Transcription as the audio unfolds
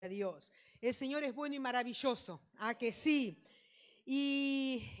Dios. El Señor es bueno y maravilloso. ¿A que sí?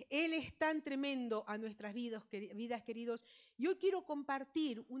 Y Él es tan tremendo a nuestras vidas, queridos. Yo quiero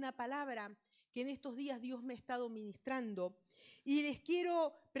compartir una palabra que en estos días Dios me ha estado ministrando. Y les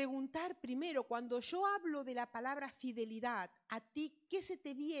quiero preguntar primero, cuando yo hablo de la palabra fidelidad, a ti, ¿qué se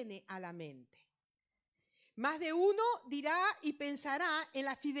te viene a la mente? Más de uno dirá y pensará en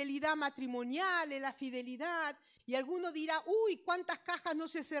la fidelidad matrimonial, en la fidelidad, y alguno dirá, uy, ¿cuántas cajas no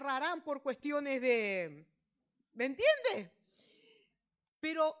se cerrarán por cuestiones de... ¿Me entiendes?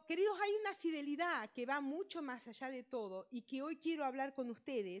 Pero, queridos, hay una fidelidad que va mucho más allá de todo y que hoy quiero hablar con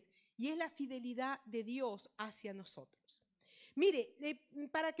ustedes, y es la fidelidad de Dios hacia nosotros. Mire,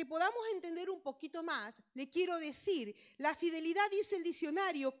 para que podamos entender un poquito más, le quiero decir, la fidelidad, dice el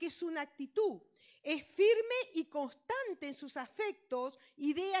diccionario, que es una actitud. Es firme y constante en sus afectos,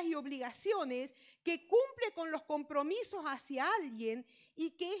 ideas y obligaciones, que cumple con los compromisos hacia alguien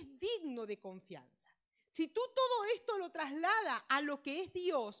y que es digno de confianza. Si tú todo esto lo trasladas a lo que es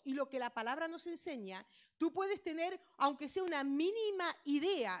Dios y lo que la palabra nos enseña, tú puedes tener, aunque sea una mínima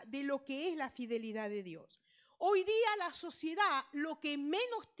idea de lo que es la fidelidad de Dios. Hoy día la sociedad lo que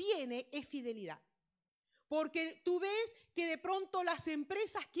menos tiene es fidelidad. Porque tú ves que de pronto las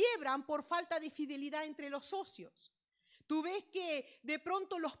empresas quiebran por falta de fidelidad entre los socios. Tú ves que de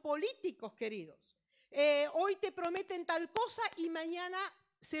pronto los políticos, queridos, hoy te prometen tal cosa y mañana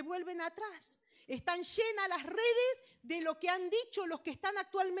se vuelven atrás. Están llenas las redes de lo que han dicho los que están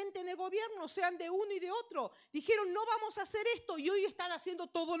actualmente en el gobierno, sean de uno y de otro. Dijeron, no vamos a hacer esto, y hoy están haciendo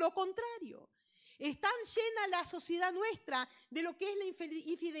todo lo contrario. Están llena la sociedad nuestra de lo que es la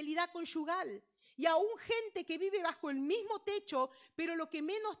infidelidad conyugal. Y aún gente que vive bajo el mismo techo, pero lo que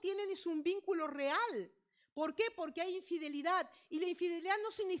menos tienen es un vínculo real. ¿Por qué? Porque hay infidelidad. Y la infidelidad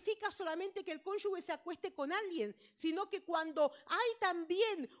no significa solamente que el cónyuge se acueste con alguien, sino que cuando hay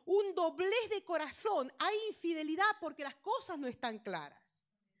también un doblez de corazón, hay infidelidad porque las cosas no están claras.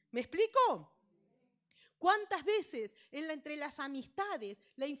 ¿Me explico? ¿Cuántas veces entre las amistades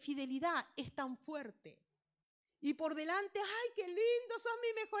la infidelidad es tan fuerte? Y por delante, ¡ay, qué lindo! Sos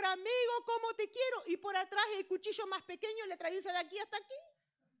mi mejor amigo, ¿cómo te quiero? Y por atrás el cuchillo más pequeño le atraviesa de aquí hasta aquí.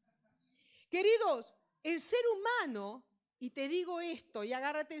 Queridos, el ser humano, y te digo esto, y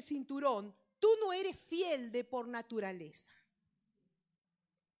agárrate el cinturón, tú no eres fiel de por naturaleza.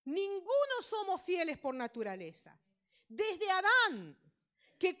 Ninguno somos fieles por naturaleza. Desde Adán,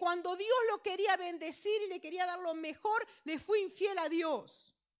 que cuando Dios lo quería bendecir y le quería dar lo mejor, le fue infiel a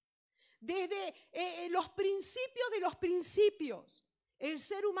Dios. Desde los principios de los principios, el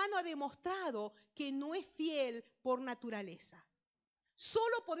ser humano ha demostrado que no es fiel por naturaleza.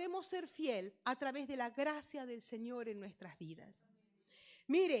 Solo podemos ser fiel a través de la gracia del Señor en nuestras vidas.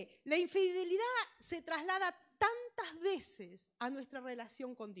 Mire, la infidelidad se traslada tantas veces a nuestra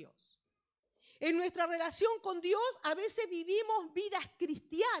relación con Dios. En nuestra relación con Dios a veces vivimos vidas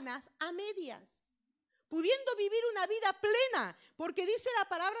cristianas a medias, pudiendo vivir una vida plena, porque dice la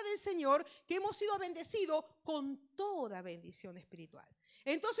palabra del Señor que hemos sido bendecidos con toda bendición espiritual.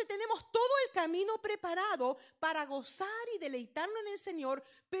 Entonces tenemos todo el camino preparado para gozar y deleitarnos en el Señor,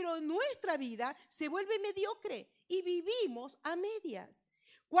 pero nuestra vida se vuelve mediocre y vivimos a medias.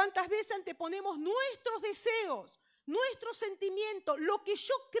 ¿Cuántas veces anteponemos nuestros deseos, nuestros sentimientos, lo que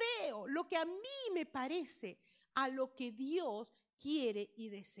yo creo, lo que a mí me parece, a lo que Dios quiere y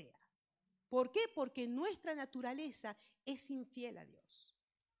desea? ¿Por qué? Porque nuestra naturaleza es infiel a Dios.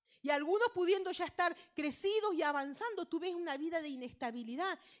 Y algunos pudiendo ya estar crecidos y avanzando, tú ves una vida de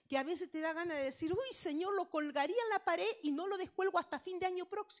inestabilidad que a veces te da ganas de decir, uy, Señor, lo colgaría en la pared y no lo descuelgo hasta fin de año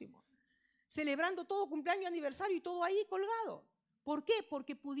próximo. Celebrando todo cumpleaños, aniversario y todo ahí colgado. ¿Por qué?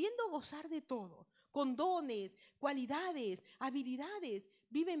 Porque pudiendo gozar de todo, con dones, cualidades, habilidades,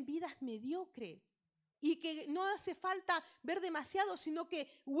 viven vidas mediocres. Y que no hace falta ver demasiado, sino que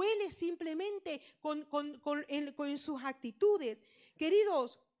huele simplemente con sus actitudes.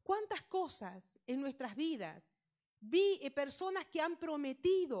 Queridos, ¿cuántas cosas en nuestras vidas vi personas que han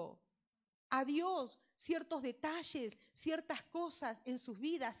prometido a Dios ciertos detalles, ciertas cosas en sus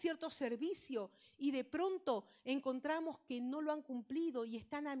vidas, cierto servicio, y de pronto encontramos que no lo han cumplido y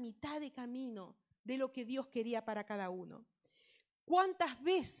están a mitad de camino de lo que Dios quería para cada uno? ¿Cuántas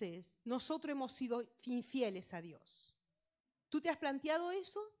veces nosotros hemos sido infieles a Dios? ¿Tú te has planteado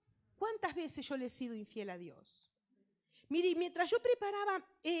eso? ¿Cuántas veces yo le he sido infiel a Dios? Mire, mientras yo preparaba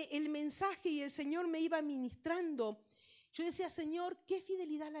el mensaje y el Señor me iba ministrando, yo decía, Señor, qué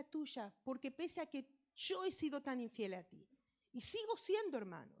fidelidad la tuya, porque pese a que yo he sido tan infiel a ti, y sigo siendo,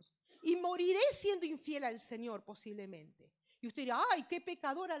 hermanos, y moriré siendo infiel al Señor posiblemente. Y usted dirá, ay, qué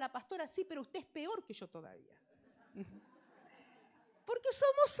pecadora la pastora, sí, pero usted es peor que yo todavía. Porque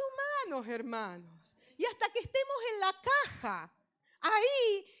somos humanos, hermanos. Y hasta que estemos en la caja,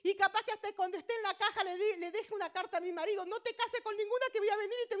 ahí, y capaz que hasta cuando esté en la caja le deje una carta a mi marido, no te cases con ninguna que voy a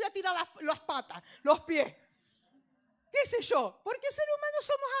venir y te voy a tirar las patas, los pies. ¿Qué sé yo? Porque ser humanos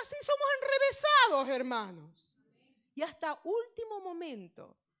somos así, somos enrevesados, hermanos. Y hasta último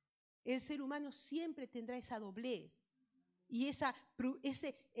momento, el ser humano siempre tendrá esa doblez y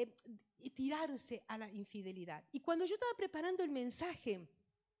ese tirarse a la infidelidad. Y cuando yo estaba preparando el mensaje,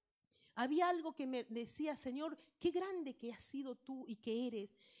 había algo que me decía, Señor, qué grande que has sido tú y que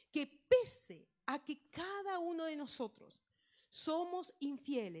eres, que pese a que cada uno de nosotros somos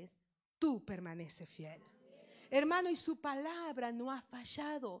infieles, tú permaneces fiel. Hermano, y su palabra no ha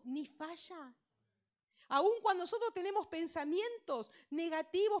fallado, ni falla. Aun cuando nosotros tenemos pensamientos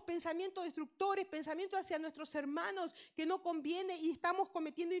negativos, pensamientos destructores, pensamientos hacia nuestros hermanos que no conviene y estamos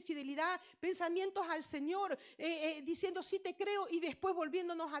cometiendo infidelidad, pensamientos al Señor, diciendo sí te creo y después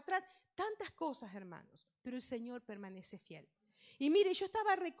volviéndonos atrás. Tantas cosas, hermanos, pero el Señor permanece fiel. Y mire, yo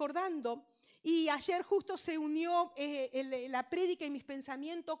estaba recordando y ayer justo se unió la prédica y mis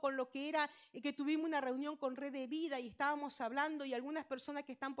pensamientos con lo que era que tuvimos una reunión con Red de Vida y estábamos hablando y algunas personas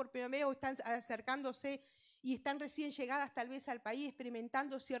que están por primera vez o están acercándose y están recién llegadas tal vez al país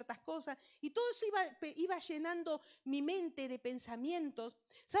experimentando ciertas cosas y todo eso iba llenando mi mente de pensamientos.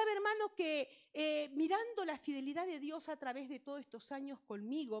 ¿Sabe, hermano, que mirando la fidelidad de Dios a través de todos estos años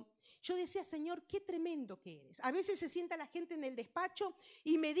conmigo, yo decía, Señor, qué tremendo que eres? A veces se sienta la gente en el despacho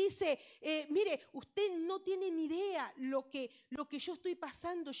y me dice, mire, usted no tiene ni idea lo que yo estoy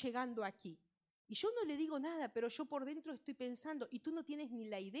pasando llegando aquí. Y yo no le digo nada, pero yo por dentro estoy pensando, y tú no tienes ni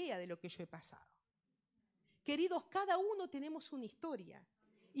la idea de lo que yo he pasado. Queridos, cada uno tenemos una historia.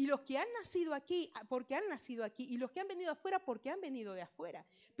 Y los que han nacido aquí, porque han nacido aquí, y los que han venido afuera, porque han venido de afuera.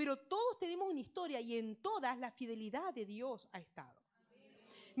 Pero todos tenemos una historia y en todas la fidelidad de Dios ha estado.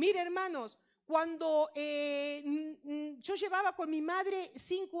 Mire, hermanos, cuando yo llevaba con mi madre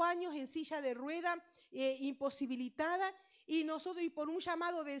 5 años en silla de rueda, imposibilitada, y por un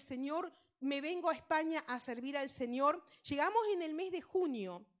llamado del Señor me vengo a España a servir al Señor. Llegamos en el mes de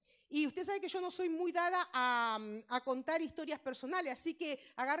junio. Y usted sabe que yo no soy muy dada a contar historias personales, así que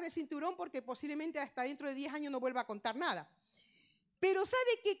agarre el cinturón porque posiblemente hasta dentro de 10 años no vuelva a contar nada. Pero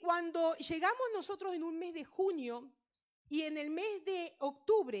sabe que cuando llegamos nosotros en un mes de junio y en el mes de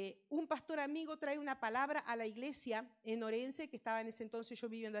octubre, un pastor amigo trae una palabra a la iglesia en Orense, que estaba en ese entonces yo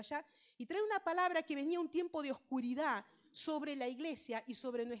viviendo allá, y trae una palabra que venía un tiempo de oscuridad sobre la iglesia y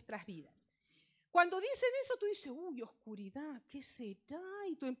sobre nuestras vidas. Cuando dicen eso, tú dices, uy, oscuridad, ¿qué será?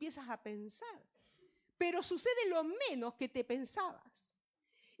 Y tú empiezas a pensar. Pero sucede lo menos que te pensabas.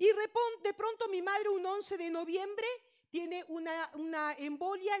 Y de pronto mi madre un 11 de noviembre tiene una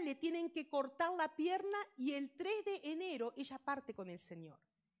embolia, le tienen que cortar la pierna y el 3 de enero ella parte con el Señor.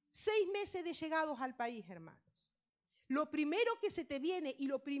 6 meses de llegados al país, hermanos. Lo primero que se te viene y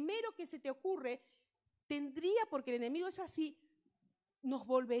lo primero que se te ocurre, porque el enemigo es así, nos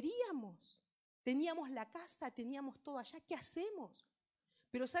volveríamos. Teníamos la casa, teníamos todo allá, ¿qué hacemos?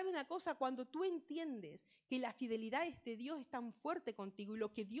 Pero ¿sabe una cosa? Cuando tú entiendes que la fidelidad de Dios es tan fuerte contigo y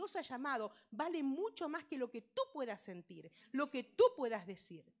lo que Dios ha llamado vale mucho más que lo que tú puedas sentir, lo que tú puedas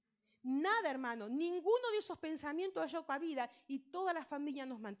decir. Nada, hermano, ninguno de esos pensamientos halló cabida y toda la familia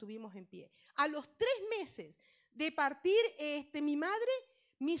nos mantuvimos en pie. A los 3 meses de partir mi madre,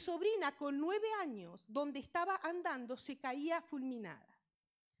 mi sobrina con 9 años, donde estaba andando, se caía fulminada.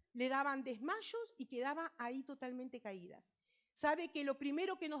 Le daban desmayos y quedaba ahí totalmente caída. ¿Sabe que lo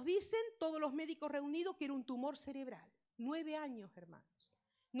primero que nos dicen todos los médicos reunidos que era un tumor cerebral? 9 años, hermanos.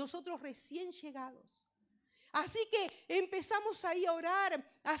 Nosotros recién llegados. Así que empezamos ahí a orar,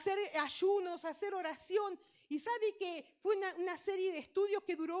 a hacer ayunos, a hacer oración. Y sabe que fue una serie de estudios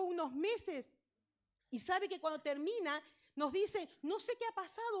que duró unos meses. Y sabe que cuando termina nos dicen, no sé qué ha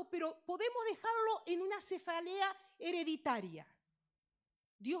pasado, pero podemos dejarlo en una cefalea hereditaria.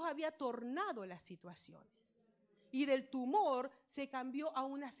 Dios había tornado las situaciones y del tumor se cambió a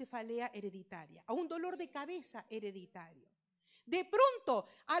una cefalea hereditaria, a un dolor de cabeza hereditario. De pronto,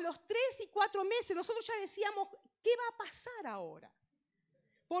 a los 3 y 4 meses, nosotros ya decíamos, ¿qué va a pasar ahora?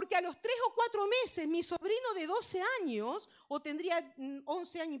 Porque a los 3 o 4 meses, mi sobrino de 12 años, o tendría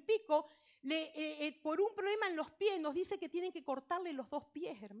 11 años y pico, por un problema en los pies, nos dice que tienen que cortarle los 2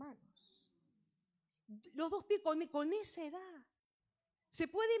 pies, hermanos. Los 2 pies con esa edad. Se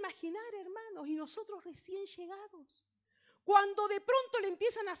puede imaginar, hermanos, y nosotros recién llegados. Cuando de pronto le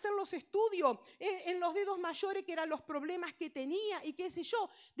empiezan a hacer los estudios en los dedos mayores, que eran los problemas que tenía y qué sé yo,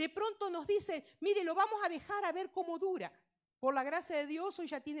 de pronto nos dicen, mire, lo vamos a dejar a ver cómo dura. Por la gracia de Dios, hoy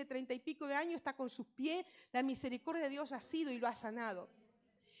ya tiene 30 y pico de años, está con sus pies. La misericordia de Dios ha sido y lo ha sanado.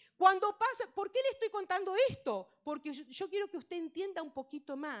 Cuando pasa, ¿por qué le estoy contando esto? Porque yo quiero que usted entienda un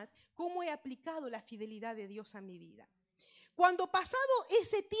poquito más cómo he aplicado la fidelidad de Dios a mi vida. Cuando pasado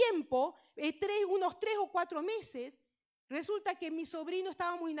ese tiempo, unos 3 o 4 meses, resulta que mi sobrino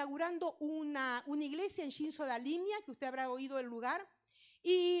estábamos inaugurando una iglesia en Shinzo da Línea, que usted habrá oído el lugar,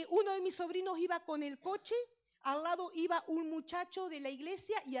 y uno de mis sobrinos iba con el coche, al lado iba un muchacho de la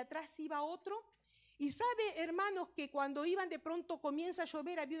iglesia y atrás iba otro. Y sabe, hermanos, que cuando iban de pronto comienza a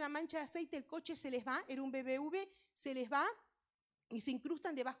llover, había una mancha de aceite, el coche se les va, era un BBV, se les va y se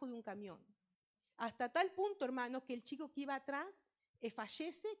incrustan debajo de un camión. Hasta tal punto, hermanos, que el chico que iba atrás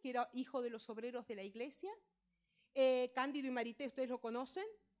fallece, que era hijo de los obreros de la iglesia. Cándido y Marité, ustedes lo conocen,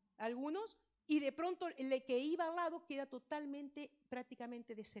 algunos, y de pronto el que iba al lado queda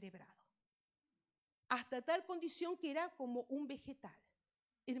prácticamente descerebrado. Hasta tal condición que era como un vegetal.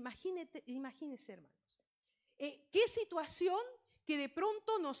 Imagínense, hermanos. ¿Qué situación que de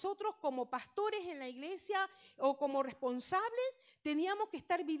pronto nosotros como pastores en la iglesia o como responsables teníamos que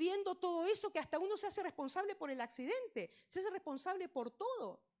estar viviendo todo eso, que hasta uno se hace responsable por el accidente, se hace responsable por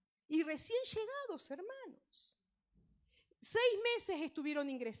todo? Y recién llegados, hermanos. 6 meses estuvieron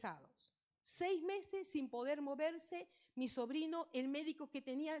ingresados, 6 meses sin poder moverse. Mi sobrino, el médico que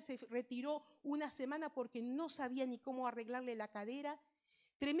tenía, se retiró una semana porque no sabía ni cómo arreglarle la cadera.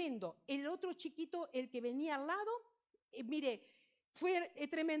 Tremendo. El otro chiquito, el que venía al lado, mire, fue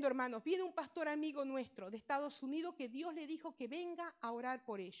tremendo, hermanos. Viene un pastor amigo nuestro de Estados Unidos que Dios le dijo que venga a orar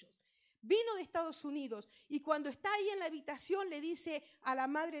por ellos. Vino de Estados Unidos y cuando está ahí en la habitación le dice a la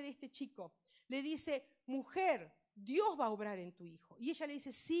madre de este chico, le dice: mujer, Dios va a obrar en tu hijo. Y ella le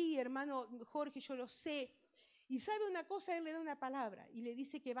dice: sí, hermano Jorge, yo lo sé. Y sabe una cosa, él le da una palabra y le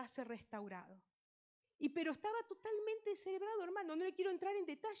dice que va a ser restaurado. Pero estaba totalmente descerebrado, hermano. No le quiero entrar en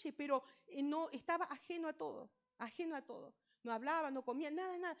detalle, pero no, estaba ajeno a todo, ajeno a todo. No hablaba, no comía,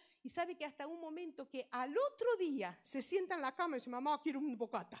 nada. Y sabe que hasta un momento que al otro día se sienta en la cama y dice: mamá, quiero un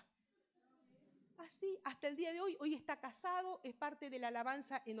bocata. Así, hasta el día de hoy está casado, es parte de la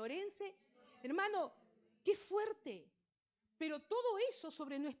alabanza enorense. Hermano, qué fuerte. Pero todo eso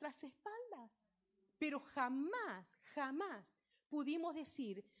sobre nuestras espaldas. Pero jamás pudimos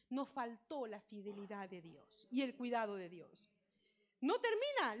decir: nos faltó la fidelidad de Dios y el cuidado de Dios. No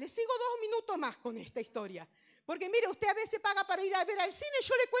termina, le sigo 2 minutos más con esta historia. Porque mire, usted a veces paga para ir a ver al cine,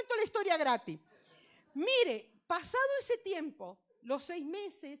 yo le cuento la historia gratis. Mire, pasado ese tiempo, los 6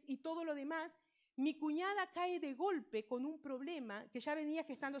 meses y todo lo demás, mi cuñada cae de golpe con un problema, que ya venía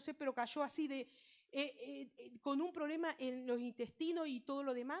gestándose, pero cayó así con un problema en los intestinos y todo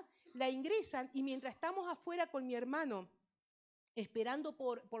lo demás. La ingresan y mientras estamos afuera con mi hermano esperando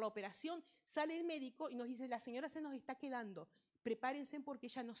por la operación, sale el médico y nos dice: la señora se nos está quedando, prepárense porque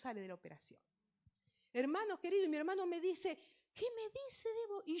ella no sale de la operación. Hermanos queridos, y mi hermano me dice: ¿qué me dice,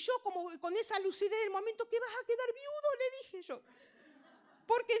 Debo? Y yo como con esa lucidez del momento: ¿que vas a quedar viudo? Le dije yo.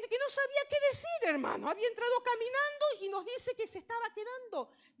 Porque que no sabía qué decir, hermano. Había entrado caminando y nos dice que se estaba quedando.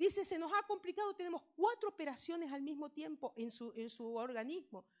 Dice: se nos ha complicado, tenemos 4 operaciones al mismo tiempo en su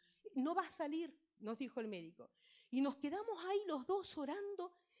organismo. No va a salir, nos dijo el médico. Y nos quedamos ahí los dos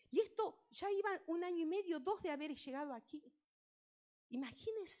orando. Y esto ya iba 1 año y medio, 2 de haber llegado aquí.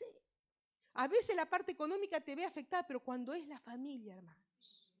 Imagínense. A veces la parte económica te ve afectada, pero cuando es la familia,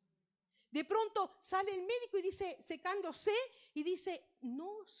 hermanos. De pronto sale el médico y dice, secándose, y dice: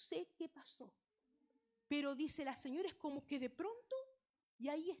 no sé qué pasó. Pero dice la señora, es como que de pronto, y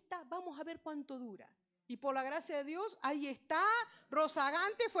ahí está, vamos a ver cuánto dura. Y por la gracia de Dios, ahí está,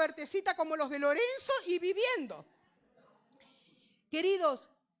 rozagante, fuertecita como los de Lorenzo y viviendo. Queridos,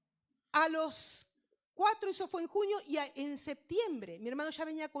 a los 4, eso fue en junio, y en septiembre, mi hermano ya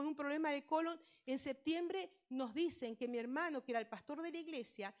venía con un problema de colon. En septiembre nos dicen que mi hermano, que era el pastor de la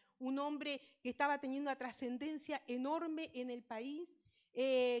iglesia, un hombre que estaba teniendo una trascendencia enorme en el país,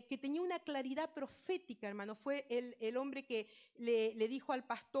 que tenía una claridad profética, hermano. Fue el hombre que le dijo al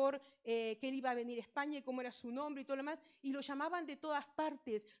pastor que él iba a venir a España y cómo era su nombre y todo lo demás, y lo llamaban de todas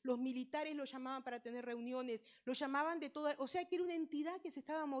partes. Los militares lo llamaban para tener reuniones, lo llamaban de todas, o sea que era una entidad que se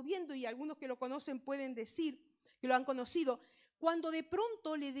estaba moviendo, y algunos que lo conocen pueden decir que lo han conocido. Cuando de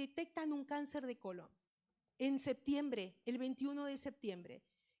pronto le detectan un cáncer de colon, en septiembre, el 21 de septiembre,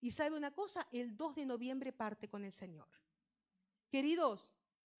 y sabe una cosa, el 2 de noviembre parte con el Señor. Queridos,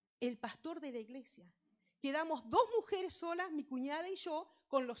 el pastor de la iglesia, quedamos 2 mujeres solas, mi cuñada y yo,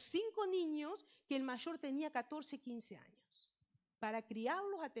 con los 5 niños, que el mayor tenía 14, 15 años, para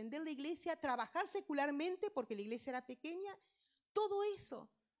criarlos, atender la iglesia, trabajar secularmente, porque la iglesia era pequeña, todo eso.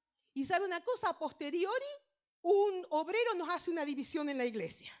 Y sabe una cosa, a posteriori, un obrero nos hace una división en la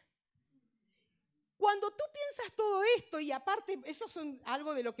iglesia. Cuando tú piensas todo esto, y aparte, eso son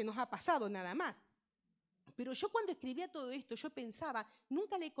algo de lo que nos ha pasado nada más. Pero yo cuando escribía todo esto, yo pensaba,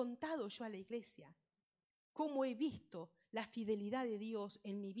 nunca le he contado yo a la iglesia cómo he visto la fidelidad de Dios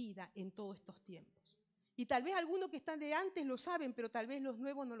en mi vida en todos estos tiempos. Y tal vez algunos que están de antes lo saben, pero tal vez los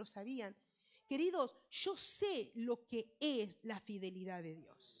nuevos no lo sabían. Queridos, yo sé lo que es la fidelidad de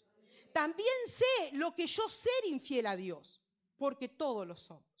Dios. También sé lo que yo ser infiel a Dios, porque todos lo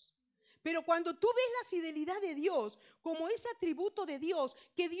somos. Pero cuando tú ves la fidelidad de Dios como ese atributo de Dios,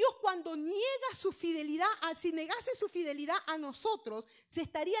 que Dios cuando niega su fidelidad, si negase su fidelidad a nosotros, se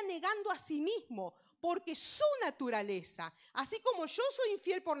estaría negando a sí mismo, porque su naturaleza, así como yo soy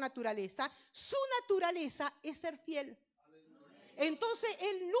infiel por naturaleza, su naturaleza es ser fiel. Entonces,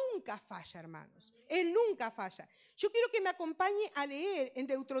 Él nunca falla, hermanos. Él nunca falla. Yo quiero que me acompañe a leer en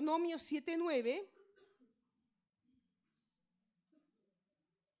Deuteronomio 7:9.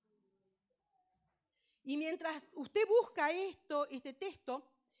 Y mientras usted busca este texto,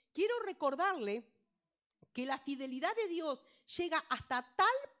 quiero recordarle que la fidelidad de Dios llega hasta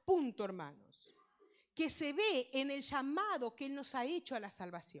tal punto, hermanos, que se ve en el llamado que Él nos ha hecho a la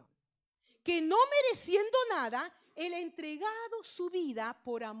salvación. Que no mereciendo nada, Él ha entregado su vida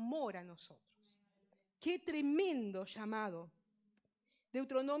por amor a nosotros. ¡Qué tremendo llamado!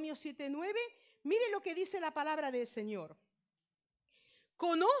 Deuteronomio 7:9, mire lo que dice la palabra del Señor.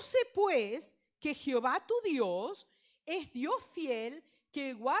 Conoce pues que Jehová tu Dios es Dios fiel,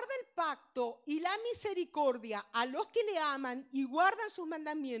 que guarda el pacto y la misericordia a los que le aman y guardan sus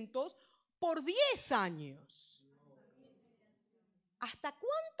mandamientos por 10 años. ¿Hasta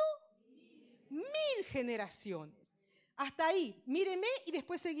cuánto? 1000 generaciones. Hasta ahí, míreme y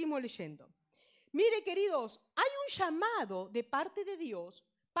después seguimos leyendo. Mire, queridos, hay un llamado de parte de Dios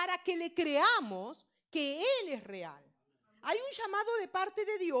para que le creamos que Él es real. Hay un llamado de parte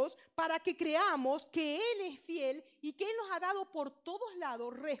de Dios para que creamos que Él es fiel y que Él nos ha dado por todos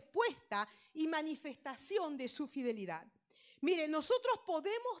lados respuesta y manifestación de su fidelidad. Mire, nosotros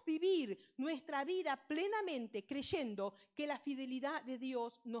podemos vivir nuestra vida plenamente creyendo que la fidelidad de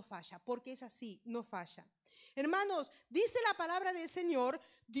Dios no falla, porque es así, no falla. Hermanos, dice la palabra del Señor,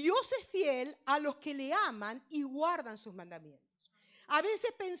 Dios es fiel a los que le aman y guardan sus mandamientos. A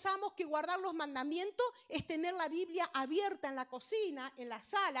veces pensamos que guardar los mandamientos es tener la Biblia abierta en la cocina, en la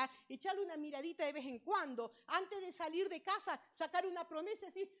sala, echarle una miradita de vez en cuando, antes de salir de casa, sacar una promesa y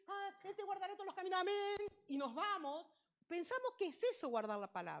decir, Él te guardará todos los caminos, amén, y nos vamos. Pensamos que es eso guardar la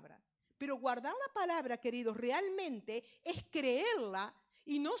palabra. Pero guardar la palabra, queridos, realmente es creerla,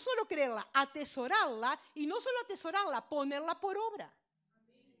 y no solo creerla, atesorarla, y no solo atesorarla, ponerla por obra.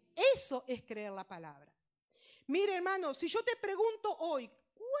 Eso es creer la palabra. Mire, hermano, si yo te pregunto hoy,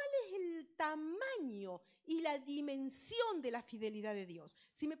 ¿cuál es el tamaño y la dimensión de la fidelidad de Dios?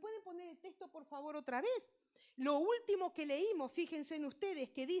 Si me pueden poner el texto, por favor, otra vez. Lo último que leímos, fíjense en ustedes,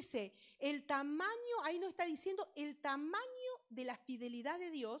 que dice el tamaño, ahí nos está diciendo el tamaño de la fidelidad de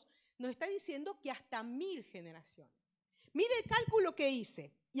Dios, nos está diciendo que hasta 1000 generaciones. Mire el cálculo que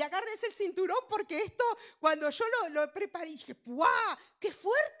hice. Y agárrese el cinturón porque esto, cuando yo lo preparé, dije, ¡guau! ¡Qué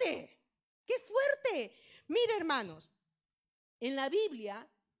fuerte! ¡Qué fuerte! Mire, hermanos, en la Biblia,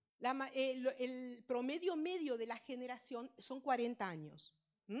 el promedio medio de la generación son 40 años.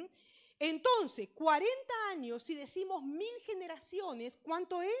 Entonces, 40 años, si decimos 1000 generaciones,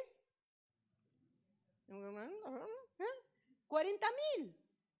 ¿cuánto es? 40.000,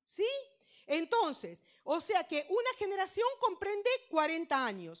 ¿sí? Entonces, o sea que una generación comprende 40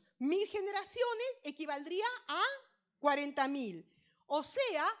 años. 1000 generaciones equivaldría a 40.000. O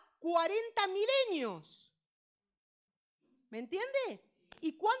sea, 40 milenios. ¿Me entiende?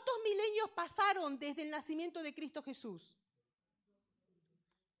 ¿Y cuántos milenios pasaron desde el nacimiento de Cristo Jesús?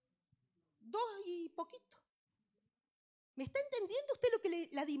 2 y poquito. ¿Me está entendiendo usted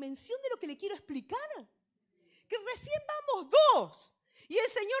la dimensión de lo que le quiero explicar? Que recién vamos 2. Y el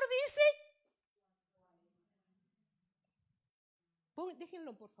Señor dice...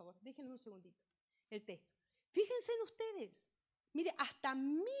 Déjenlo, por favor, déjenlo un segundito. El texto. Fíjense en ustedes. Mire, hasta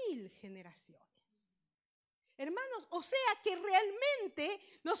 1000 generaciones. Hermanos, o sea que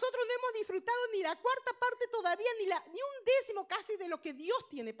realmente nosotros no hemos disfrutado ni la cuarta parte todavía, ni un décimo casi de lo que Dios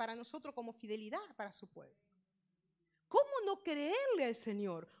tiene para nosotros como fidelidad para su pueblo. ¿Cómo no creerle al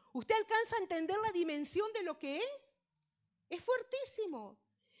Señor? ¿Usted alcanza a entender la dimensión de lo que es? Es fuertísimo.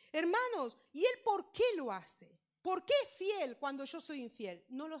 Hermanos, ¿y Él por qué lo hace? ¿Por qué es fiel cuando yo soy infiel?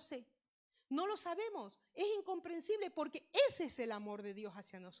 No lo sé. No lo sabemos. Es incomprensible porque ese es el amor de Dios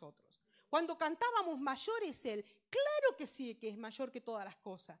hacia nosotros. Cuando cantábamos mayor es Él, claro que sí que es mayor que todas las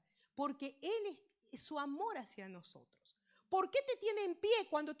cosas, porque Él su amor hacia nosotros. ¿Por qué te tiene en pie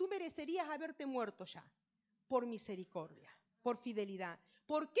cuando tú merecerías haberte muerto ya? Por misericordia, por fidelidad.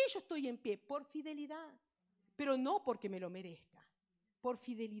 ¿Por qué yo estoy en pie? Por fidelidad, pero no porque me lo merezca, por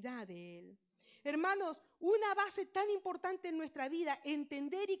fidelidad de Él. Hermanos, una base tan importante en nuestra vida,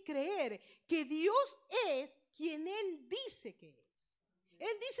 entender y creer que Dios es quien Él dice que es.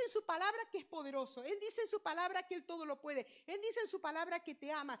 Él dice en su palabra que es poderoso. Él dice en su palabra que Él todo lo puede. Él dice en su palabra que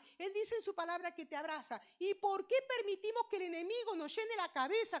te ama. Él dice en su palabra que te abraza. ¿Y por qué permitimos que el enemigo nos llene la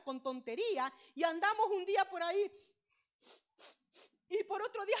cabeza con tontería y andamos un día por ahí y por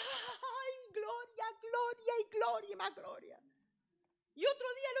otro día, ¡ay, gloria, gloria y gloria, más gloria! Y el otro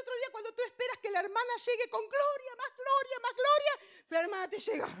día cuando tú esperas que la hermana llegue con gloria, más gloria, la hermana te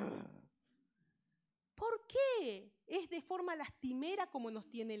llega. ¿Por qué es de forma lastimera como nos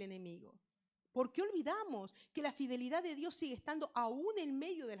tiene el enemigo? ¿Por qué olvidamos que la fidelidad de Dios sigue estando aún en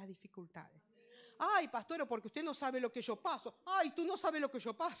medio de las dificultades? Ay, pastora, porque usted no sabe lo que yo paso. Ay, tú no sabes lo que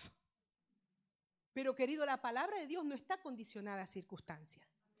yo paso. Pero querido, la palabra de Dios no está condicionada a circunstancias.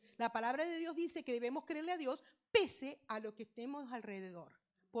 La palabra de Dios dice que debemos creerle a Dios pese a lo que estemos alrededor.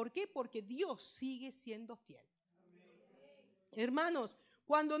 ¿Por qué? Porque Dios sigue siendo fiel. Hermanos,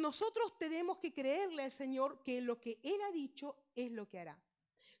 cuando nosotros tenemos que creerle al Señor que lo que Él ha dicho es lo que hará.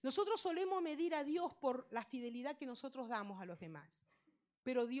 Nosotros solemos medir a Dios por la fidelidad que nosotros damos a los demás.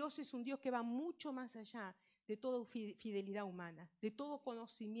 Pero Dios es un Dios que va mucho más allá de toda fidelidad humana, de todo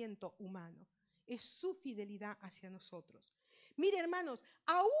conocimiento humano. Es su fidelidad hacia nosotros. Mire, hermanos,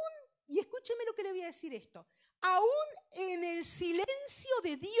 y escúcheme lo que le voy a decir esto, aún en el silencio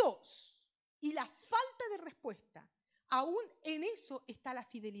de Dios y la falta de respuesta, aún en eso está la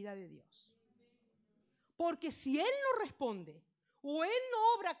fidelidad de Dios. Porque si Él no responde o Él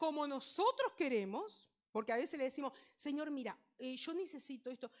no obra como nosotros queremos, porque a veces le decimos, Señor, mira, yo necesito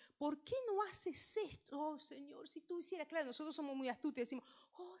esto, ¿por qué no haces esto? Oh, Señor, si tú hicieras, claro, nosotros somos muy astutos y decimos,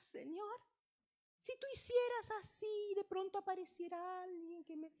 oh, Señor, si tú hicieras así, de pronto apareciera alguien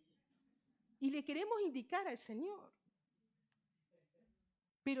que me... Y le queremos indicar al Señor.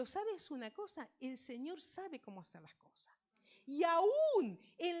 Pero ¿sabes una cosa? El Señor sabe cómo hacer las cosas. Y aún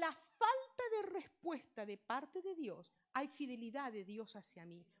en la falta de respuesta de parte de Dios, hay fidelidad de Dios hacia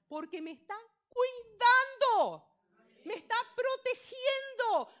mí. Porque me está cuidando, me está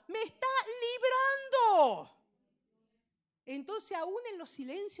protegiendo, me está librando. Entonces, aún en los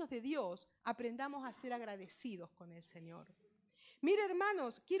silencios de Dios, aprendamos a ser agradecidos con el Señor. Mire,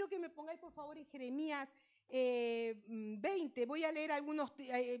 hermanos, quiero que me pongáis por favor en Jeremías 20. Voy a leer algunos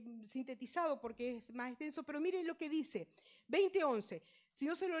sintetizados porque es más extenso, pero miren lo que dice. 20:11. Si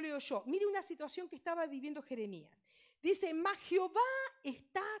no se lo leo yo. Mire una situación que estaba viviendo Jeremías. Dice, mas Jehová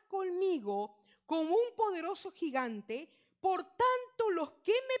está conmigo como un poderoso gigante, por tanto los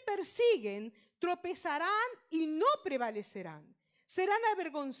que me persiguen tropezarán y no prevalecerán. Serán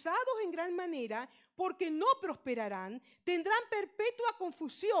avergonzados en gran manera porque no prosperarán, tendrán perpetua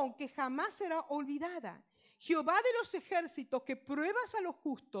confusión que jamás será olvidada. Jehová de los ejércitos, que pruebas a los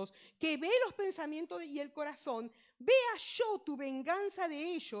justos, que ve los pensamientos y el corazón, vea yo tu venganza de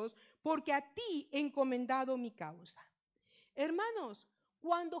ellos, porque a ti he encomendado mi causa. Hermanos,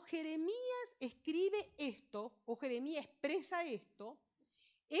 cuando Jeremías escribe esto, o Jeremías expresa esto,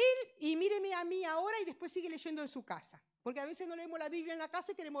 él, y míreme a mí ahora y después sigue leyendo en su casa, porque a veces no leemos la Biblia en la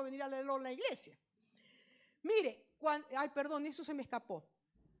casa y queremos venir a leerlo en la iglesia. Mire, perdón, eso se me escapó.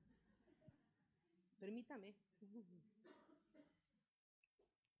 Permítame.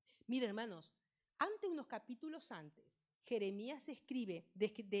 Mire, hermanos, unos capítulos antes, Jeremías escribe,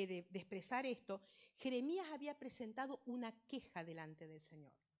 de expresar esto, Jeremías había presentado una queja delante del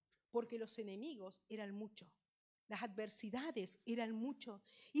Señor, porque los enemigos eran muchos, las adversidades eran muchos,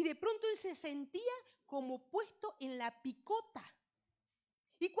 y de pronto él se sentía como puesto en la picota.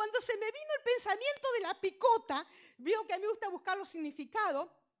 Y cuando se me vino el pensamiento de la picota, veo que a mí me gusta buscar los significados,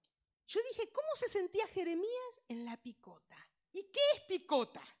 yo dije, ¿cómo se sentía Jeremías en la picota? ¿Y qué es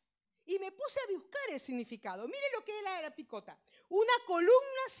picota? Y me puse a buscar el significado. Mire lo que era la picota. Una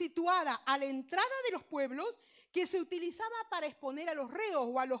columna situada a la entrada de los pueblos que se utilizaba para exponer a los reos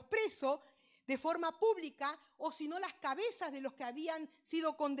o a los presos de forma pública, o si no las cabezas de los que habían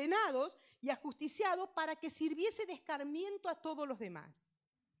sido condenados y ajusticiados para que sirviese de escarmiento a todos los demás.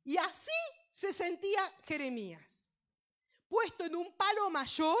 Y así se sentía Jeremías, puesto en un palo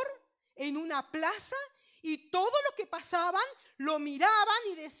mayor, en una plaza, y todos los que pasaban lo miraban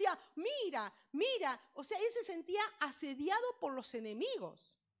y decían, mira, mira. O sea, él se sentía asediado por los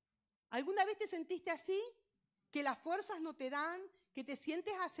enemigos. ¿Alguna vez te sentiste así? Que las fuerzas no te dan, que te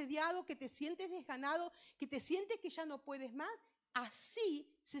sientes asediado, que te sientes desganado, que te sientes que ya no puedes más.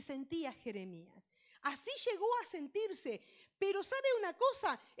 Así se sentía Jeremías. Así llegó a sentirse. Pero ¿sabe una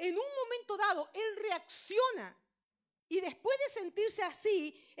cosa? En un momento dado, él reacciona. Y después de sentirse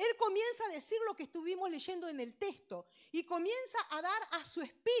así, él comienza a decir lo que estuvimos leyendo en el texto. Y comienza a dar a su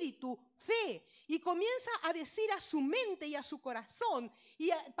espíritu fe. Y comienza a decir a su mente y a su corazón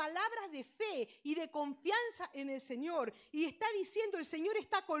palabras de fe y de confianza en el Señor. Y está diciendo, el Señor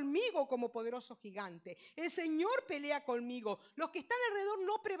está conmigo como poderoso gigante. El Señor pelea conmigo. Los que están alrededor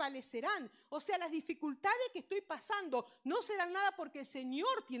no prevalecerán. O sea, las dificultades que estoy pasando no serán nada porque el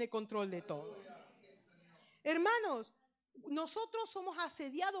Señor tiene control de todo. Hermanos, nosotros somos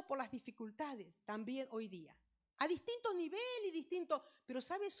asediados por las dificultades también hoy día. A distintos niveles y distintos. Pero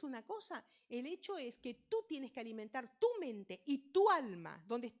 ¿sabes una cosa? El hecho es que tú tienes que alimentar tu mente y tu alma,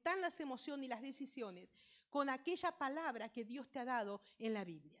 donde están las emociones y las decisiones, con aquella palabra que Dios te ha dado en la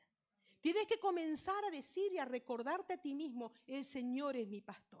Biblia. Tienes que comenzar a decir y a recordarte a ti mismo, el Señor es mi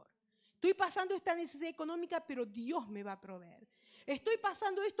pastor. Estoy pasando esta necesidad económica, pero Dios me va a proveer. Estoy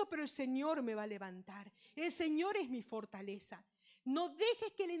pasando esto, pero el Señor me va a levantar. El Señor es mi fortaleza. No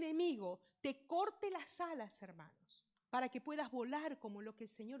dejes que el enemigo te corte las alas, hermanos, para que puedas volar como lo que el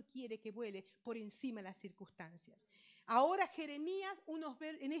Señor quiere que vuele por encima de las circunstancias. Ahora Jeremías,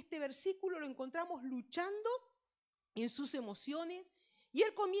 en este versículo lo encontramos luchando en sus emociones y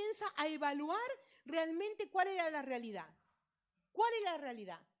él comienza a evaluar realmente cuál era la realidad. ¿Cuál es la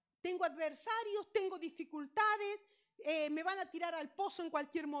realidad? Tengo adversarios, tengo dificultades, me van a tirar al pozo en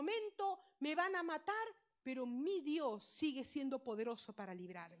cualquier momento, me van a matar, pero mi Dios sigue siendo poderoso para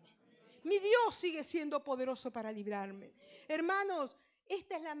librarme. Mi Dios sigue siendo poderoso para librarme. Hermanos,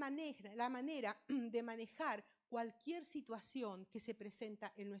 esta es la manera de manejar cualquier situación que se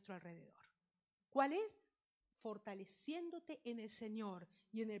presenta en nuestro alrededor. ¿Cuál es? Fortaleciéndote en el Señor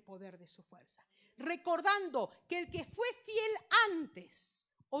y en el poder de su fuerza. Recordando que el que fue fiel antes,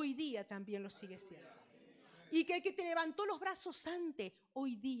 hoy día también lo sigue siendo. Y que el que te levantó los brazos antes,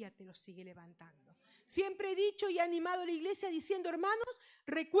 hoy día te los sigue levantando. Siempre he dicho y he animado a la iglesia diciendo, hermanos,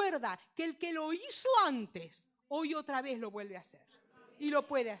 recuerda que el que lo hizo antes, hoy otra vez lo vuelve a hacer. Y lo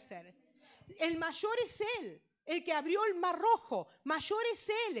puede hacer. El mayor es Él, el que abrió el mar rojo. Mayor es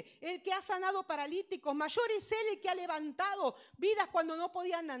Él, el que ha sanado paralíticos. Mayor es Él, el que ha levantado vidas cuando no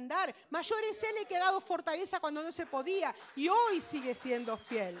podían andar. Mayor es Él, el que ha dado fortaleza cuando no se podía. Y hoy sigue siendo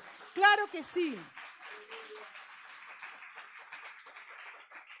fiel. Claro que sí.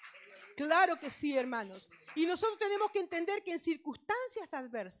 Claro que sí, hermanos. Y nosotros tenemos que entender que en circunstancias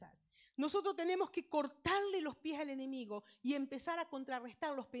adversas, nosotros tenemos que cortarle los pies al enemigo y empezar a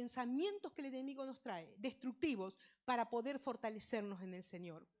contrarrestar los pensamientos que el enemigo nos trae, destructivos, para poder fortalecernos en el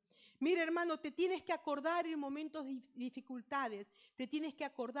Señor. Mira, hermano, te tienes que acordar en momentos de dificultades, te tienes que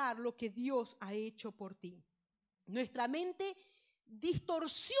acordar lo que Dios ha hecho por ti. Nuestra mente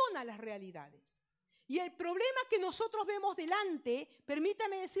distorsiona las realidades. Y el problema que nosotros vemos delante,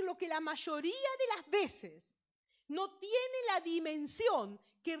 permítame decirlo, que la mayoría de las veces no tiene la dimensión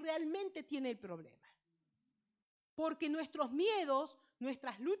que realmente tiene el problema. Porque nuestros miedos,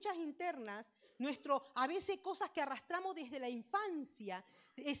 nuestras luchas internas, a veces cosas que arrastramos desde la infancia,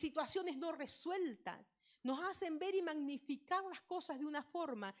 situaciones no resueltas, nos hacen ver y magnificar las cosas de una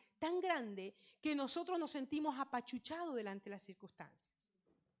forma tan grande que nosotros nos sentimos apachuchados delante de las circunstancias.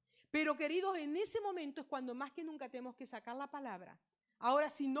 Pero queridos, en ese momento es cuando más que nunca tenemos que sacar la palabra. Ahora,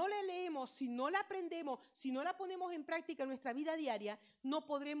 si no la leemos, si no la aprendemos, si no la ponemos en práctica en nuestra vida diaria, no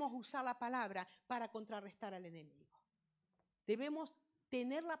podremos usar la palabra para contrarrestar al enemigo. Debemos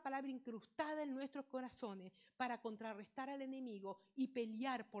tener la palabra incrustada en nuestros corazones para contrarrestar al enemigo y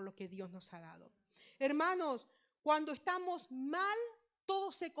pelear por lo que Dios nos ha dado. Hermanos, cuando estamos mal,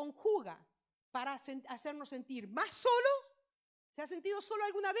 todo se conjuga para hacernos sentir más solos. ¿Se ha sentido solo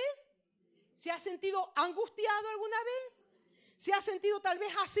alguna vez? ¿Se ha sentido angustiado alguna vez? ¿Se ha sentido tal vez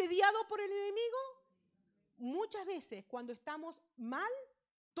asediado por el enemigo? Muchas veces cuando estamos mal,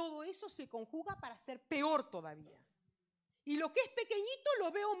 todo eso se conjuga para ser peor todavía. Y lo que es pequeñito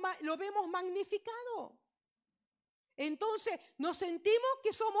lo vemos magnificado. Entonces nos sentimos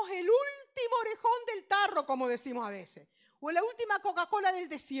que somos el último orejón del tarro, como decimos a veces. O la última Coca-Cola del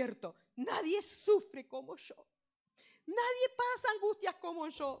desierto. Nadie sufre como yo. Nadie pasa angustias como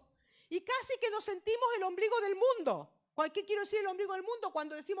yo. Y casi que nos sentimos el ombligo del mundo. ¿Qué quiero decir el ombligo del mundo?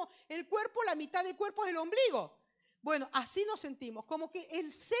 Cuando decimos el cuerpo, la mitad del cuerpo es el ombligo. Bueno, así nos sentimos, como que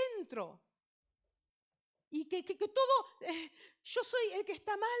el centro. Y que todo, yo soy el que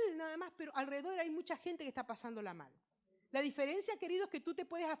está mal nada más, pero alrededor hay mucha gente que está pasándola mal. La diferencia, querido, es que tú te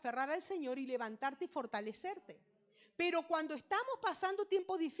puedes aferrar al Señor y levantarte y fortalecerte. Pero cuando estamos pasando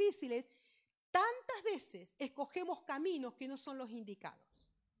tiempos difíciles, tantas veces escogemos caminos que no son los indicados.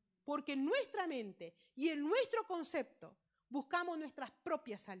 porque en nuestra mente y en nuestro concepto buscamos nuestras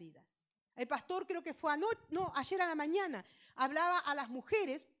propias salidas. El pastor, creo que fue ayer a la mañana, hablaba a las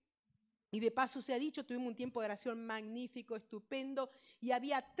mujeres, y de paso se ha dicho, tuvimos un tiempo de oración magnífico, estupendo, y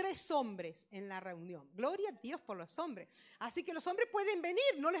había 3 hombres en la reunión. Gloria a Dios por los hombres. Así que los hombres pueden venir,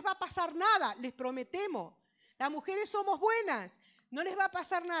 no les va a pasar nada, les prometemos. Las mujeres somos buenas, no les va a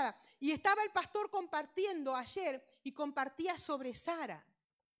pasar nada. Y estaba el pastor compartiendo ayer y compartía sobre Sara.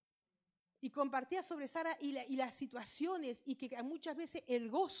 Y las situaciones, y que muchas veces el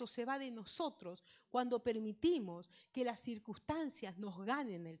gozo se va de nosotros cuando permitimos que las circunstancias nos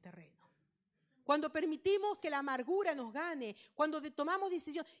ganen el terreno. Cuando permitimos que la amargura nos gane, cuando tomamos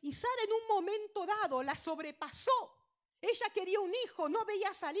decisiones. Y Sara en un momento dado la sobrepasó. Ella quería un hijo, no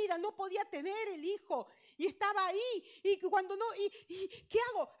veía salida, no podía tener el hijo. Y estaba ahí, y cuando no, y ¿qué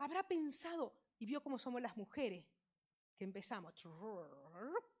hago? Habrá pensado, y vio cómo somos las mujeres, que empezamos.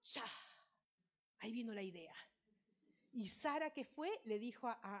 Ahí vino la idea. Y Sara, ¿qué fue? Le dijo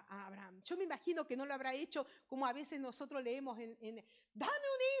a Abraham. Yo me imagino que no lo habrá hecho como a veces nosotros leemos dame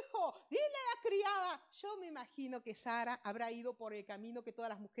un hijo, dile a la criada. Yo me imagino que Sara habrá ido por el camino que todas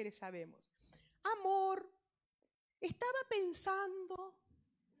las mujeres sabemos. Amor, estaba pensando,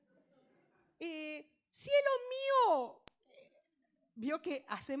 cielo mío, vio que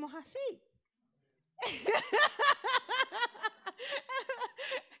hacemos así.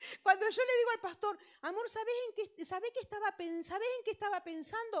 Cuando yo le digo al pastor, amor, ¿sabes en qué estaba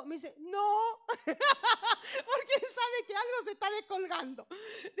pensando? Me dice, no, porque él sabe que algo se está descolgando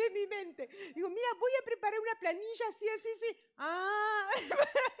de mi mente. Digo, mira, voy a preparar una planilla así.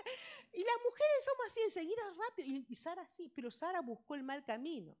 Y las mujeres somos así enseguida rápido. Y Sara sí, pero Sara buscó el mal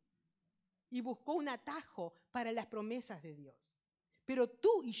camino y buscó un atajo para las promesas de Dios. Pero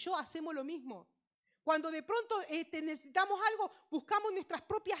tú y yo hacemos lo mismo. Cuando de pronto necesitamos algo, buscamos nuestras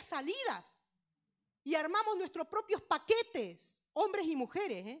propias salidas y armamos nuestros propios paquetes, hombres y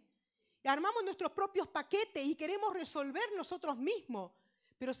mujeres, y armamos nuestros propios paquetes y queremos resolver nosotros mismos.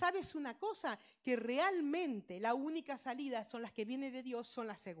 Pero ¿sabes una cosa? Que realmente la única salida son las que vienen de Dios, son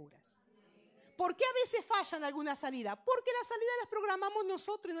las seguras. ¿Por qué a veces fallan algunas salidas? Porque las salidas las programamos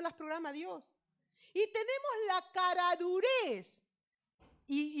nosotros y no las programa Dios. Y tenemos la caradurez.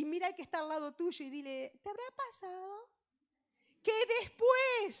 Y mira el que está al lado tuyo y dile, ¿te habrá pasado? Que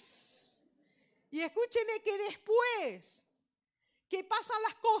después, y escúcheme, que después que pasan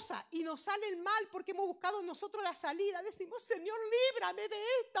las cosas y nos salen mal porque hemos buscado nosotros la salida, decimos, Señor, líbrame de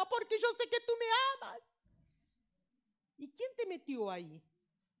esta porque yo sé que tú me amas. ¿Y quién te metió ahí?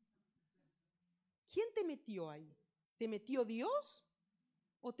 ¿Quién te metió ahí? ¿Te metió Dios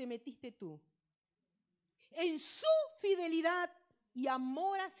o te metiste tú? En su fidelidad y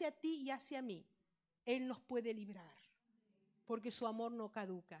amor hacia ti y hacia mí, Él nos puede librar, porque su amor no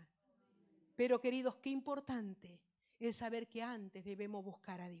caduca. Pero queridos, qué importante es saber que antes debemos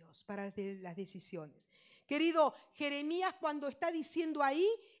buscar a Dios para las decisiones. Querido, Jeremías cuando está diciendo ahí,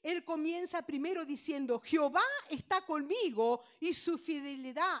 él comienza primero diciendo, Jehová está conmigo y su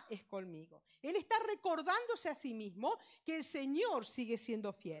fidelidad es conmigo. Él está recordándose a sí mismo que el Señor sigue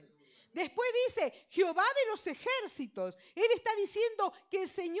siendo fiel. Después dice, Jehová de los ejércitos. Él está diciendo que el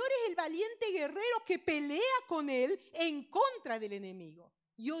Señor es el valiente guerrero que pelea con él en contra del enemigo.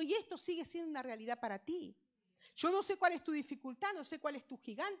 Y hoy esto sigue siendo una realidad para ti. Yo no sé cuál es tu dificultad, no sé cuál es tu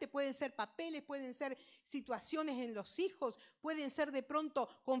gigante. Pueden ser papeles, pueden ser situaciones en los hijos, pueden ser de pronto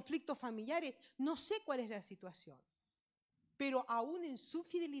conflictos familiares. No sé cuál es la situación. Pero aún en su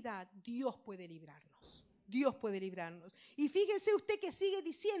fidelidad, Dios puede librarnos. Dios puede librarnos. Y fíjese usted que sigue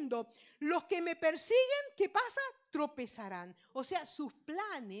diciendo, los que me persiguen, ¿qué pasa? Tropezarán. O sea, sus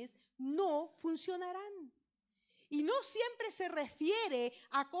planes no funcionarán. Y no siempre se refiere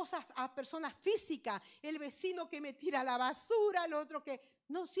a cosas, a personas físicas, el vecino que me tira la basura, el otro que...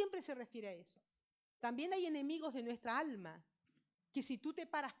 No siempre se refiere a eso. También hay enemigos de nuestra alma, que si tú te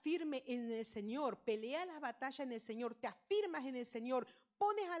paras firme en el Señor, peleas las batallas en el Señor, te afirmas en el Señor,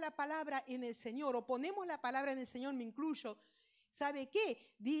 pones a la palabra en el Señor, o ponemos la palabra en el Señor, me incluyo, ¿sabe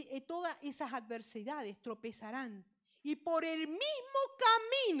qué? Todas esas adversidades tropezarán. Y por el mismo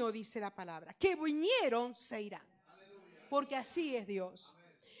camino, dice la palabra, que vinieron, se irán. Porque así es Dios.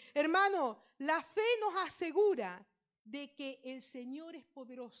 Hermano, la fe nos asegura de que el Señor es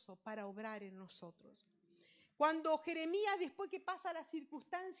poderoso para obrar en nosotros. Cuando Jeremías, después que pasa la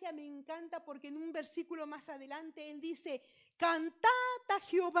circunstancia, me encanta porque en un versículo más adelante él dice, cantad a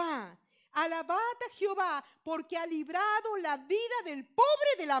Jehová, alabad a Jehová, porque ha librado la vida del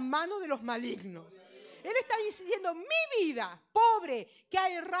pobre de la mano de los malignos. Él está diciendo, mi vida, pobre, que ha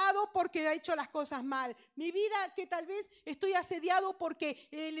errado porque ha hecho las cosas mal. Mi vida que tal vez estoy asediado porque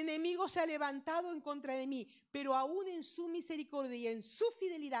el enemigo se ha levantado en contra de mí. Pero aún en su misericordia y en su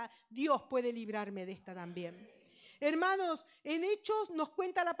fidelidad, Dios puede librarme de esta también. Hermanos, en Hechos nos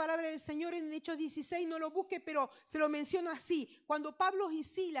cuenta la palabra del Señor en Hechos 16, no lo busque, pero se lo menciono así. Cuando Pablo y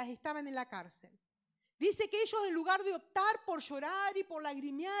Silas estaban en la cárcel. Dice que ellos en lugar de optar por llorar y por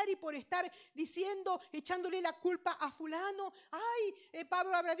lagrimear y por estar diciendo, echándole la culpa a fulano, ay,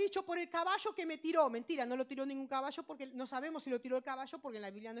 Pablo habrá dicho por el caballo que me tiró. Mentira, no lo tiró ningún caballo porque no sabemos si lo tiró el caballo porque en la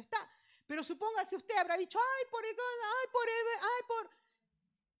Biblia no está. Pero supóngase usted habrá dicho,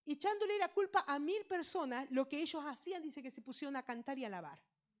 echándole la culpa a 1000 personas. Lo que ellos hacían, dice que se pusieron a cantar y a alabar,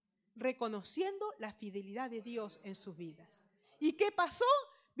 reconociendo la fidelidad de Dios en sus vidas. ¿Y qué pasó?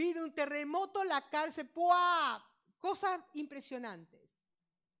 Vino un terremoto, la cárcel, ¡puah! Cosas impresionantes.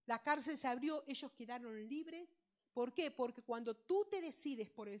 La cárcel se abrió, ellos quedaron libres. ¿Por qué? Porque cuando tú te decides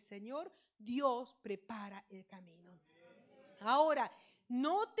por el Señor, Dios prepara el camino. Ahora,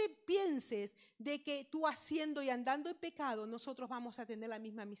 no te pienses de que tú haciendo y andando en pecado, nosotros vamos a tener la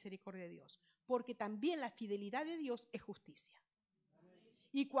misma misericordia de Dios. Porque también la fidelidad de Dios es justicia.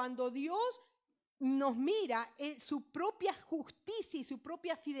 Y cuando Dios nos mira, su propia justicia y su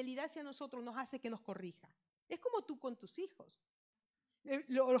propia fidelidad hacia nosotros nos hace que nos corrija. Es como tú con tus hijos.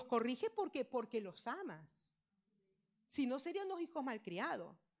 Los corriges porque los amas. Si no, serían unos hijos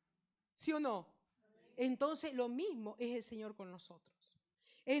malcriados. ¿Sí o no? Entonces, lo mismo es el Señor con nosotros.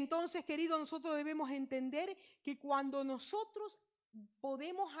 Entonces, queridos, nosotros debemos entender que cuando nosotros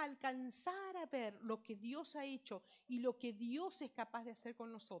podemos alcanzar a ver lo que Dios ha hecho y lo que Dios es capaz de hacer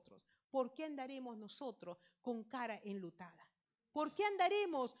con nosotros, ¿por qué andaremos nosotros con cara enlutada? ¿Por qué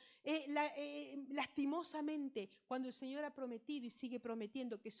andaremos lastimosamente cuando el Señor ha prometido y sigue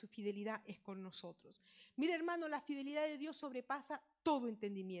prometiendo que su fidelidad es con nosotros? Mira, hermano, la fidelidad de Dios sobrepasa todo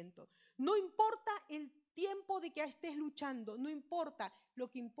entendimiento. No importa el tiempo de que estés luchando, no importa, lo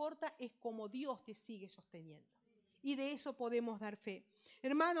que importa es cómo Dios te sigue sosteniendo. Y de eso podemos dar fe.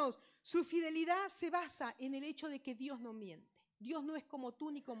 Hermanos, su fidelidad se basa en el hecho de que Dios no miente. Dios no es como tú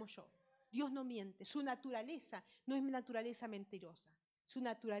ni como yo. Dios no miente. Su naturaleza no es naturaleza mentirosa. Su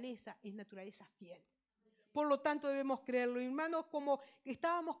naturaleza es naturaleza fiel. Por lo tanto, debemos creerlo. Hermanos, como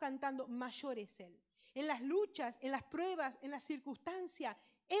estábamos cantando, mayor es Él. En las luchas, en las pruebas, en las circunstancias,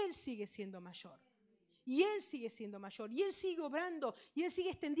 Él sigue siendo mayor. Y Él sigue siendo mayor, y Él sigue obrando, y Él sigue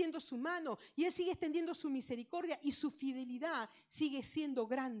extendiendo su mano, y Él sigue extendiendo su misericordia, y su fidelidad sigue siendo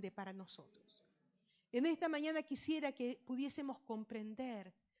grande para nosotros. En esta mañana quisiera que pudiésemos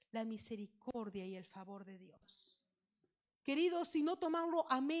comprender la misericordia y el favor de Dios. Queridos, y no tomarlo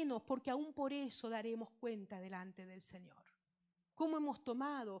a menos, porque aún por eso daremos cuenta delante del Señor. Cómo hemos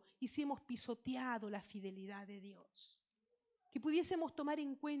tomado y si hemos pisoteado la fidelidad de Dios. Que pudiésemos tomar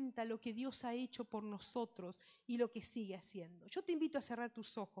en cuenta lo que Dios ha hecho por nosotros y lo que sigue haciendo. Yo te invito a cerrar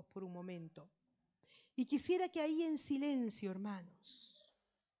tus ojos por un momento. Y quisiera que ahí en silencio, hermanos,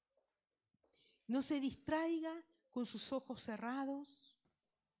 no se distraiga con sus ojos cerrados.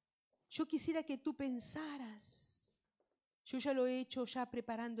 Yo quisiera que tú pensaras, yo ya lo he hecho ya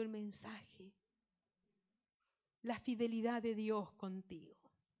preparando el mensaje, la fidelidad de Dios contigo.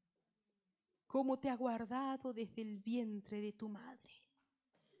 Cómo te ha guardado desde el vientre de tu madre.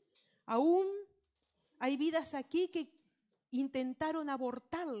 Aún hay vidas aquí que intentaron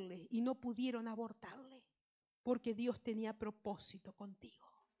abortarle y no pudieron abortarle porque Dios tenía propósito contigo.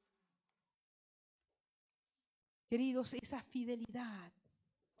 Queridos, esa fidelidad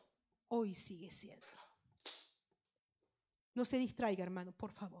hoy sigue siendo. No se distraiga, hermano,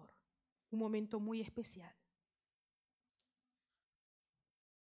 por favor. Un momento muy especial.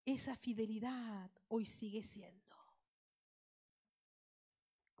 Esa fidelidad hoy sigue siendo.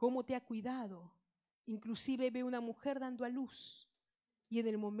 Cómo te ha cuidado. Inclusive ve una mujer dando a luz y en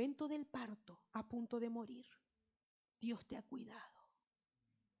el momento del parto, a punto de morir, Dios te ha cuidado.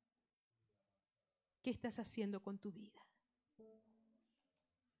 ¿Qué estás haciendo con tu vida?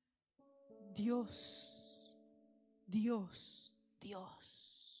 Dios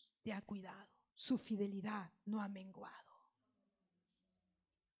te ha cuidado. Su fidelidad no ha menguado.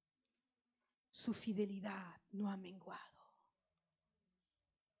 Su fidelidad no ha menguado.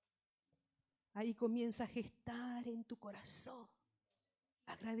 Ahí comienza a gestar en tu corazón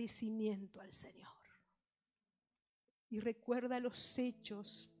agradecimiento al Señor. Y recuerda los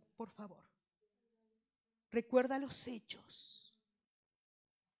hechos, por favor. Recuerda los hechos.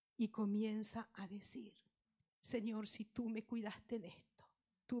 Y comienza a decir, Señor, si tú me cuidaste en esto,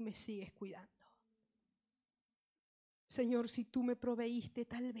 tú me sigues cuidando. Señor, si tú me proveíste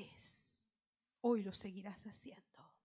tal vez, hoy lo seguirás haciendo.